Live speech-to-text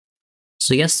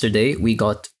So yesterday we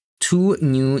got two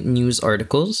new news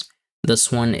articles.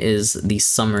 This one is the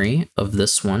summary of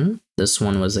this one. This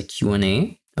one was a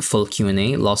Q&A, a full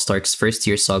Q&A. Lost Ark's first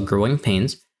year saw growing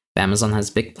pains. Amazon has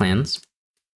big plans.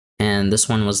 And this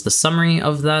one was the summary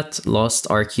of that. Lost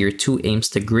Ark Year 2 aims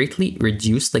to greatly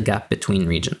reduce the gap between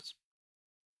regions.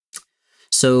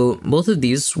 So both of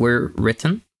these were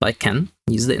written by Ken.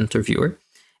 He's the interviewer.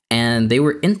 And they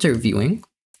were interviewing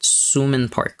Soomin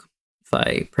Park, if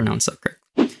I pronounce that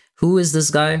correctly. Who is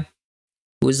this guy?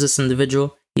 Who is this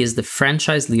individual? He is the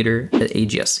franchise leader at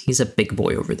AGS. He's a big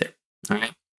boy over there. All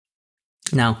right.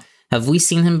 Now, have we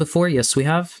seen him before? Yes, we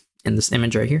have, in this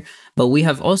image right here. But we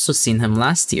have also seen him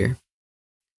last year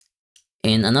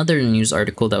in another news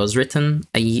article that was written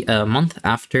a month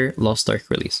after Lost Ark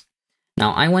release.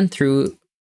 Now, I went through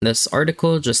this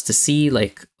article just to see,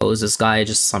 like, oh, is this guy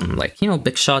just some, like,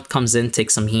 big shot, comes in,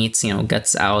 takes some heats,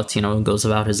 gets out, goes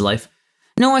about his life.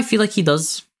 No, I feel like he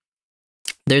does.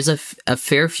 There's a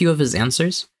fair few of his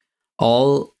answers,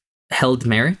 all held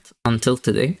merit until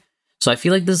today. So I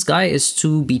feel like this guy is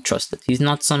to be trusted. He's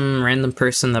not some random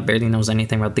person that barely knows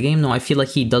anything about the game. No, I feel like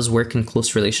he does work in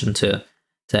close relation to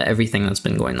everything that's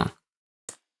been going on.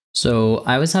 So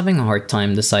I was having a hard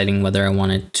time deciding whether I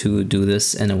wanted to do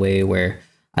this in a way where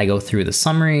I go through the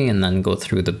summary and then go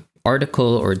through the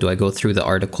article, or do I go through the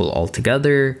article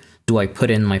altogether? Do I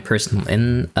put in my personal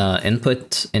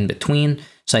input in between?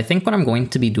 So I think what I'm going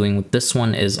to be doing with this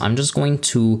one is I'm just going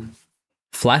to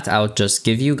flat out just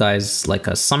give you guys like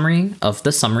a summary of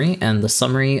the summary and the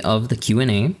summary of the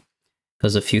Q&A,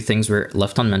 because a few things were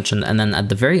left unmentioned. And then at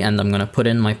the very end, I'm going to put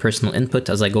in my personal input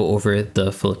as I go over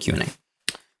the full Q&A.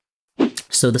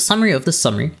 So the summary of the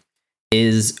summary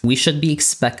is we should be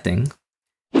expecting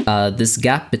this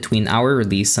gap between our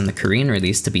release and the Korean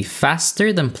release to be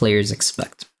faster than players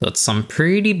expect. So it's some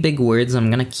pretty big words. I'm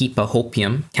going to keep a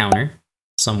hopium counter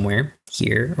somewhere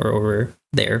here or over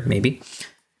there, maybe.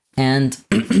 And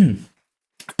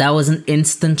that was an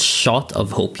instant shot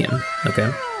of hopium,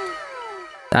 okay?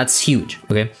 That's huge,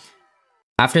 okay?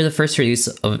 After the first release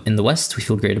in the West, we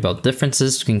feel great about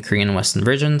differences between Korean and Western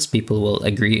versions. People will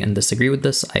agree and disagree with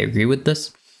this. I agree with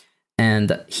this.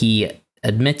 And he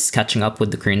admits catching up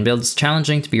with the Korean build is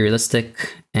challenging to be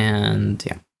realistic, and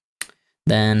yeah.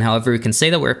 Then, however, we can say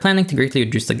that we're planning to greatly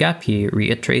reduce the gap. He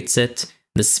reiterates it.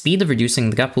 The speed of reducing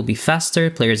the gap will be faster,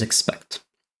 players expect.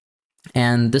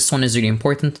 And this one is really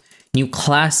important. New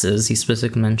classes, he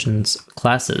specifically mentions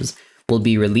classes, will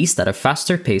be released at a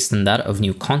faster pace than that of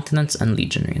new continents and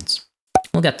legion raids.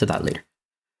 We'll get to that later.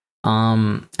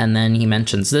 And then he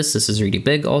mentions this is really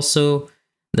big also.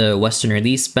 The Western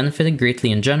release benefited greatly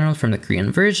in general from the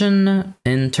Korean version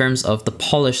in terms of the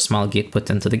polished Smilegate put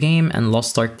into the game, and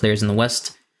Lost Ark players in the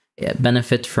West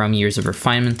benefit from years of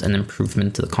refinement and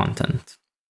improvement to the content.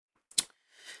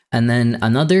 And then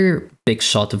another big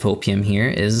shot of hopium here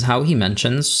is how he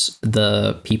mentions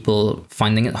the people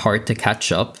finding it hard to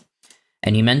catch up.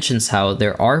 And he mentions how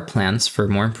there are plans for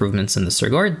more improvements in this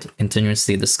regard,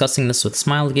 continuously discussing this with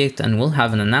Smilegate, and we'll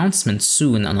have an announcement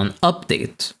soon on an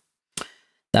update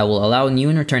that will allow new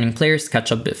and returning players to catch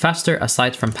up a bit faster,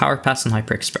 aside from Power Pass and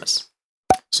Hyper Express.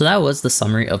 So that was the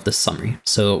summary of the summary.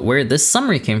 So where this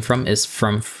summary came from is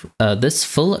from this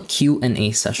full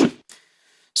Q&A session.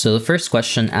 So the first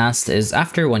question asked is,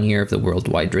 after 1 year of the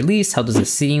worldwide release, how does the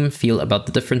team feel about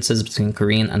the differences between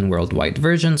Korean and worldwide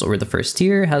versions over the first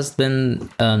year? Has been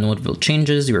notable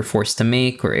changes you were forced to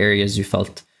make, or areas you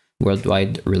felt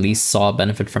worldwide release saw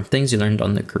benefit from things you learned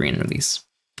on the Korean release?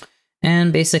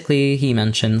 And basically he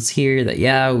mentions here that,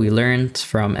 yeah, we learned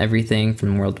from everything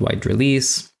from worldwide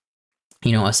release.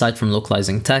 Aside from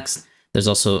localizing text, there's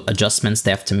also adjustments they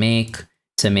have to make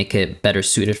it better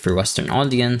suited for Western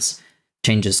audience.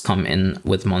 Changes come in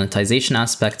with monetization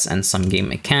aspects and some game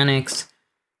mechanics.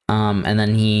 And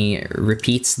then he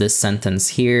repeats this sentence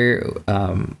here.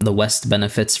 The West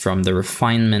benefits from the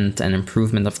refinement and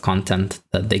improvement of content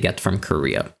that they get from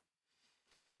Korea.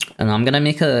 And I'm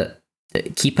going to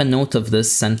keep a note of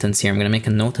this sentence here. I'm going to make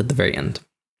a note at the very end.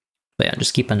 But yeah,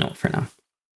 just keep a note for now.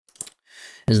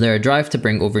 Is there a drive to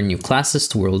bring over new classes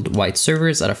to worldwide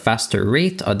servers at a faster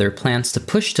rate? Are there plans to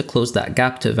push to close that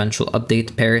gap to eventual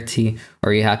update parity?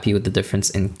 Or are you happy with the difference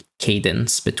in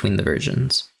cadence between the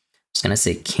versions? I was going to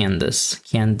say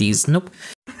Candies. Nope.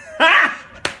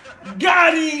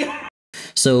 Got it!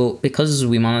 So because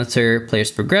we monitor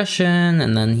players' progression,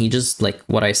 and then he just, like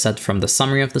what I said from the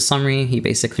summary of the summary, he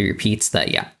basically repeats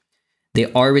that, yeah,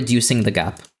 they are reducing the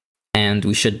gap. And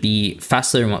we should be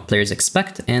faster than what players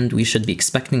expect, and we should be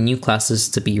expecting new classes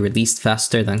to be released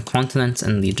faster than continents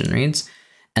and legion raids.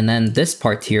 And then this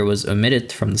part here was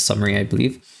omitted from the summary, I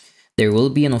believe. there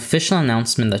will be an official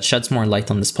announcement that sheds more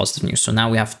light on this positive news. So now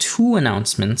we have 2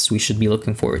 announcements we should be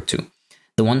looking forward to.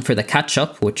 The one for the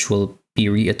catch-up, which will be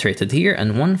reiterated here,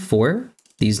 and one for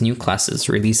these new classes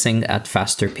releasing at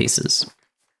faster paces.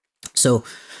 So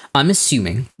I'm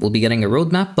assuming we'll be getting a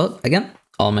roadmap, but again,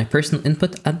 all my personal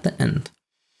input at the end.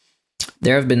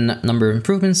 There have been a number of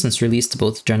improvements since release to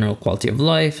both general quality of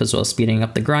life, as well as speeding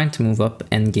up the grind to move up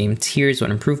endgame tiers. What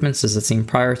improvements does the team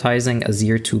prioritizing as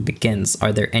year 2 begins?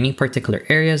 Are there any particular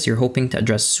areas you're hoping to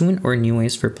address soon, or new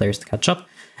ways for players to catch up?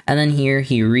 And then here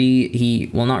he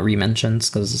not re-mentions,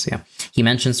 because yeah, he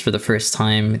mentions for the first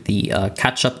time the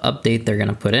catch-up update they're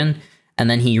going to put in. And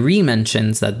then he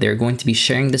re-mentions that they're going to be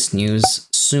sharing this news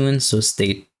soon, so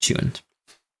stay tuned.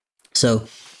 So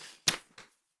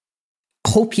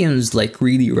Hopium's like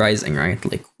really rising, right?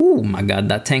 Like, oh my god,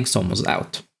 that tank's almost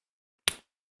out.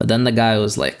 But then the guy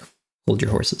was like, hold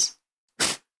your horses.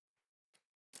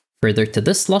 Further to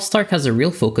this, Lost Ark has a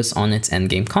real focus on its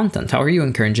endgame content. How are you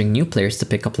encouraging new players to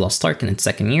pick up Lost Ark in its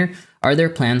second year? Are there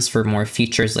plans for more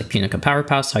features like Punica Power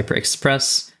Pass, Hyper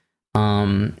Express,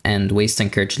 and ways to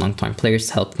encourage long-time players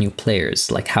to help new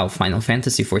players, like how Final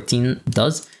Fantasy XIV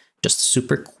does? Just a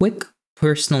super quick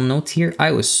personal note here.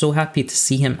 I was so happy to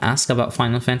see him ask about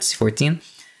Final Fantasy XIV,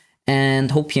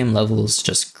 and Hopium levels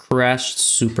just crashed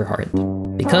super hard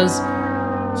because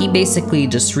he basically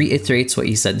just reiterates what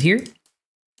he said here.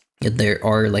 There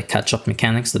are like catch-up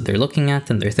mechanics that they're looking at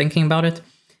and they're thinking about it.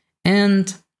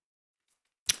 And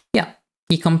yeah,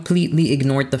 he completely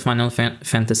ignored the Final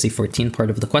Fantasy XIV part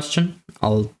of the question.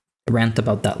 I'll rant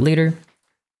about that later.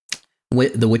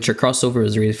 The Witcher crossover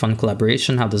was a really fun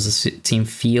collaboration. How does this team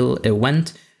feel it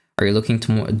went? Are you looking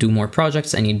to do more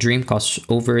projects? Any dream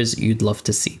crossovers you'd love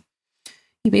to see?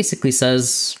 He basically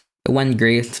says it went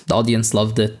great, the audience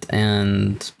loved it,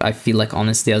 and I feel like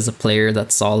honestly as a player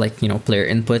that saw like, you know, player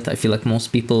input, I feel like most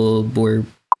people were,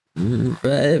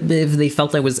 if they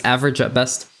felt I was average at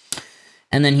best.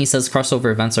 And then he says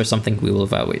crossover events are something we will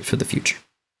evaluate for the future.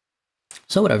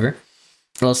 So whatever.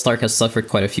 Lost Ark has suffered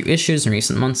quite a few issues in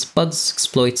recent months. Bugs,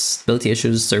 exploits, stability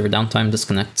issues, server downtime,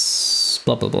 disconnects,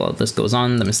 blah blah blah. This goes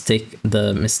on.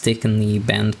 The mistakenly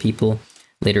banned people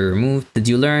later removed. Did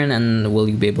you learn, and will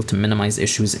you be able to minimize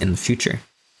issues in the future?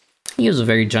 He gives a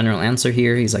very general answer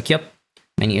here. He's like, yep,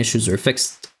 many issues were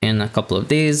fixed in a couple of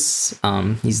days.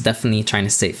 He's definitely trying to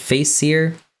save face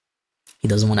here. He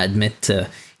doesn't want to admit to,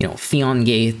 you know, Fion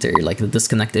Gate or like the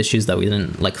disconnect issues that we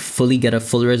didn't like fully get a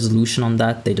full resolution on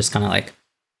that. They just kind of like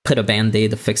put a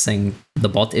band-aid of fixing the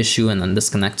bot issue, and then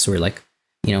disconnects were like,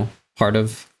 you know, part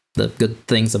of the good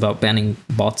things about banning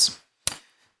bots.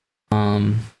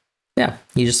 Yeah,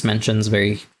 he just mentions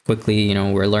very quickly, you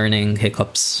know, we're learning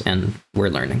hiccups and we're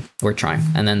learning, we're trying.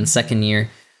 And then second year,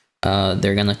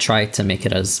 they're gonna try to make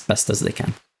it as best as they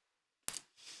can.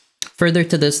 Further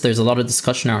to this, there's a lot of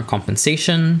discussion around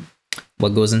compensation,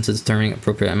 what goes into determining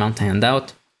appropriate amount to hand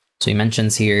out. So he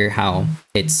mentions here how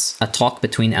it's a talk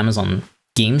between Amazon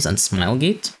Games and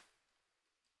Smilegate.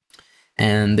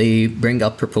 And they bring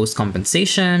up proposed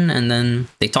compensation, and then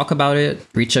they talk about it,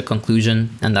 reach a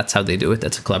conclusion, and that's how they do it.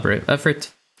 It's a collaborative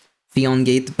effort. Fion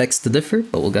Gate begs to differ,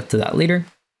 but we'll get to that later.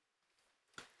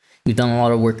 We've done a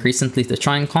lot of work recently to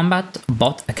try and combat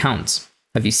bot accounts.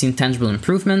 Have you seen tangible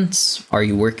improvements? Are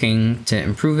you working to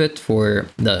improve it for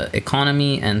the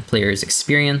economy and players'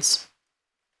 experience?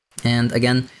 And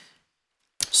again,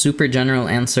 super general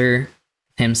answer.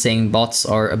 Him saying bots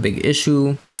are a big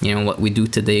issue. You know, what we do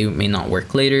today may not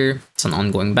work later. It's an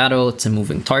ongoing battle. It's a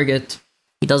moving target.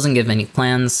 He doesn't give any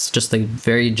plans, just a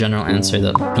very general answer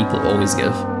that people always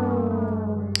give.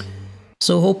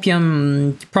 So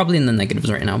Hopium, probably in the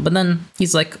negatives right now. But then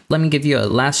he's like, let me give you a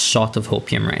last shot of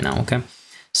Hopium right now, okay?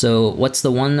 So what's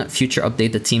the one future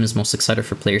update the team is most excited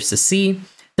for players to see?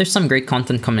 There's some great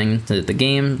content coming into the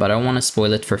game, but I don't want to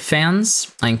spoil it for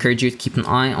fans. I encourage you to keep an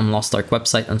eye on Lost Ark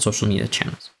website and social media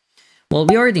channels. Well,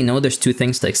 we already know there's 2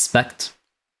 things to expect.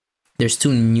 There's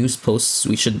 2 news posts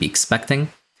we should be expecting.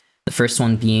 The first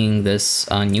one being this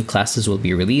new classes will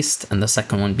be released, and the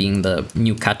second one being the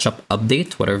new catch-up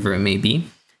update, whatever it may be,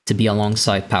 to be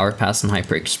alongside Power Pass and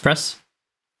Hyper Express.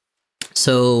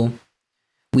 So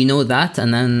we know that,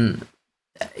 and then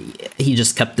he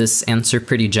just kept this answer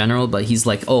pretty general, but he's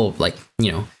like, oh, like,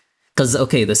 you know, because,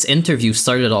 okay, this interview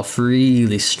started off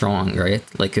really strong, right?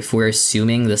 Like, if we're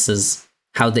assuming this is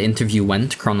how the interview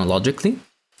went chronologically,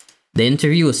 the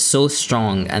interview was so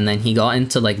strong, and then he got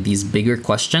into, like, these bigger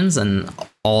questions, and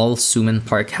all Soomin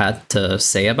Park had to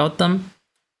say about them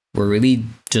were really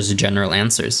just general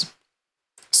answers.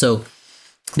 So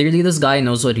clearly this guy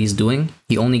knows what he's doing.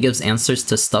 He only gives answers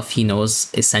to stuff he knows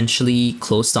essentially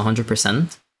close to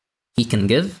 100% he can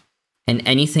give. and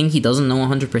anything he doesn't know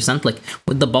 100%, like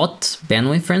with the bot ban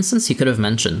wave, for instance, he could have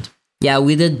mentioned, yeah,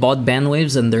 we did bot ban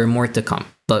waves and there are more to come,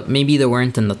 but maybe they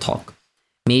weren't in the talk.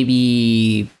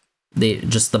 Maybe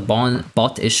the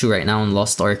bot issue right now in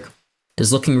Lost Ark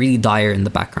is looking really dire in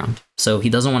the background, so he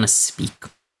doesn't want to speak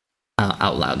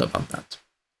out loud about that.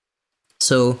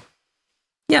 So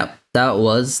yeah, that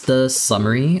was the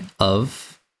summary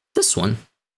of this one.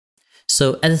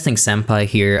 So editing senpai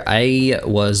here, I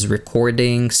was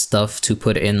recording stuff to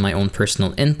put in my own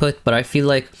personal input, but I feel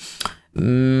like a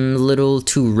little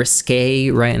too risque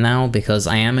right now because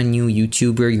I am a new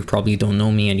YouTuber. You probably don't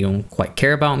know me and you don't quite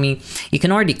care about me. You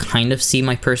can already kind of see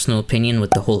my personal opinion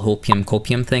with the whole hopium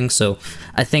copium thing. So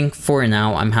I think for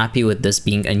now, I'm happy with this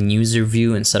being a news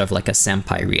review instead of like a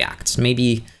senpai reacts.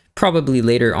 Maybe probably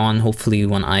later on, hopefully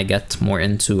when I get more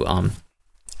into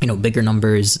you know, bigger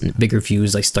numbers, bigger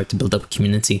views, I start to build up a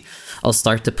community, I'll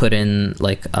start to put in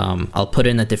like, I'll put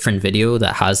in a different video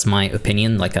that has my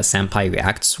opinion, like a senpai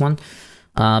reacts one.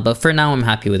 But for now, I'm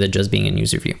happy with it just being a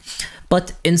news review.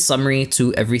 But in summary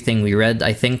to everything we read,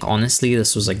 I think honestly,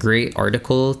 this was a great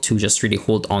article to just really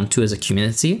hold on to as a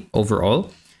community overall.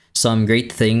 Some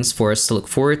great things for us to look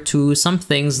forward to, some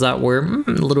things that were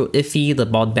a little iffy. The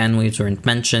bot ban waves weren't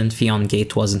mentioned, Fion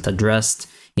Gate wasn't addressed.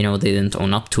 You know, they didn't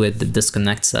own up to it. The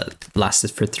disconnects that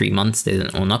lasted for 3 months, they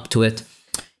didn't own up to it.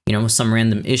 You know, some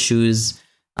random issues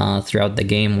throughout the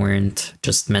game weren't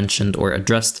just mentioned or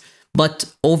addressed.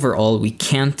 But overall, we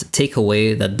can't take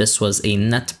away that this was a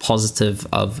net positive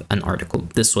of an article.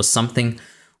 This was something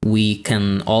we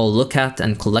can all look at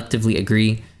and collectively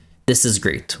agree, this is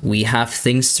great. We have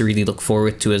things to really look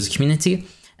forward to as a community,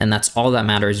 and that's all that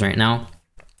matters right now.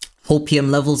 Hopium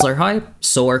levels are high,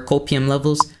 so are copium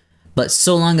levels. But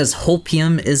so long as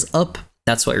hopium is up,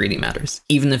 that's what really matters.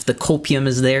 Even if the copium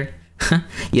is there,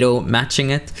 you know, matching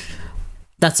it,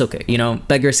 that's okay. You know,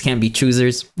 beggars can't be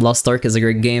choosers. Lost Ark is a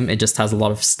great game. It just has a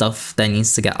lot of stuff that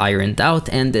needs to get ironed out,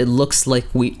 and it looks like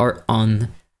we are on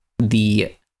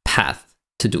the path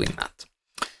to doing that.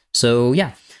 So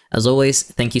yeah, as always,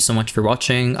 thank you so much for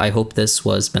watching. I hope this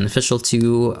was beneficial to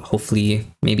you. Hopefully,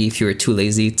 maybe if you were too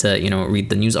lazy to, you know, read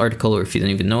the news article, or if you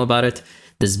didn't even know about it,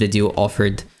 this video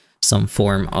offered some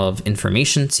form of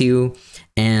information to you,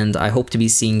 and I hope to be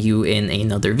seeing you in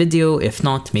another video. If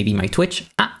not, maybe my Twitch.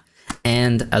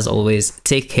 And as always,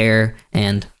 take care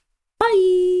and